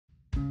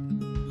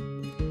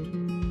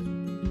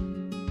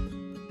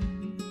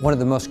One of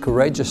the most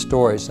courageous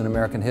stories in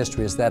American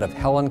history is that of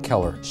Helen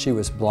Keller. She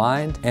was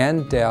blind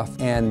and deaf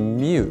and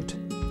mute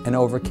and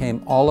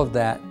overcame all of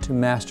that to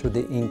master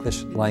the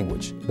English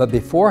language. But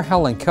before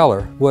Helen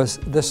Keller was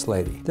this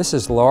lady. This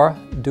is Laura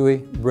Dewey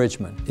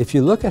Bridgeman. If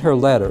you look at her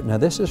letter, now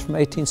this is from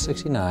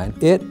 1869,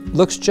 it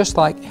looks just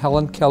like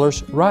Helen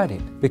Keller's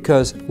writing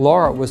because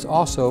Laura was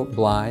also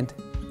blind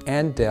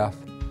and deaf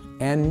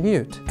and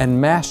mute, and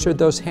mastered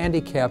those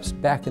handicaps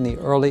back in the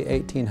early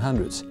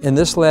 1800s. In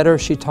this letter,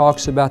 she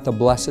talks about the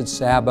blessed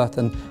Sabbath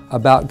and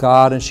about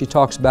God, and she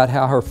talks about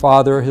how her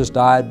father has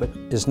died but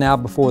is now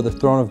before the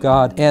throne of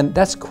God. And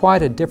that's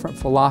quite a different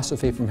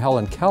philosophy from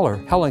Helen Keller.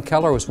 Helen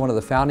Keller was one of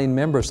the founding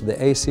members of the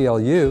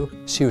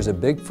ACLU. She was a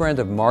big friend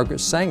of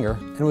Margaret Sanger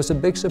and was a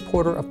big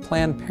supporter of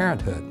Planned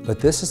Parenthood. But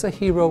this is a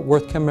hero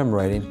worth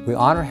commemorating. We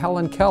honor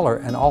Helen Keller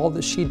and all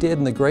that she did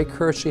and the great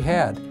courage she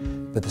had.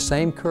 But the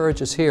same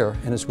courage is here,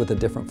 and it's with a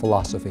different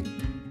philosophy.